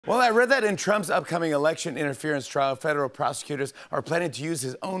Well, I read that in Trump's upcoming election interference trial, federal prosecutors are planning to use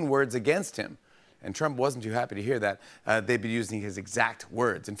his own words against him. And Trump wasn't too happy to hear that. They'd be using his exact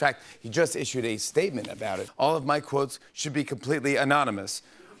words. In fact, he just issued a statement about it. All of my quotes should be completely anonymous.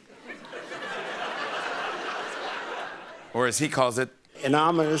 Or as he calls it,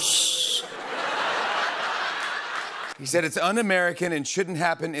 anonymous. He said it's un-American and shouldn't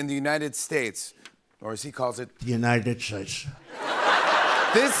happen in the United States. Or as he calls it, the United States.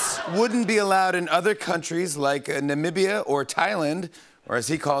 This wouldn't be allowed in other countries like Namibia or Thailand, or as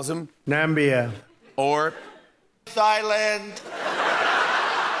he calls them, Nambia. Or Thailand.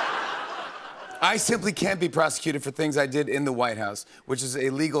 I simply can't be prosecuted for things I did in the White House, which is a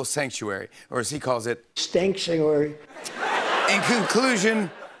legal sanctuary, or as he calls it, Stanctuary. In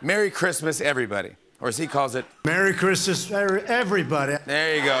conclusion, Merry Christmas, everybody. Or as he calls it, Merry Christmas, everybody.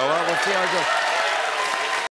 There you go. Well, we'll see how it goes.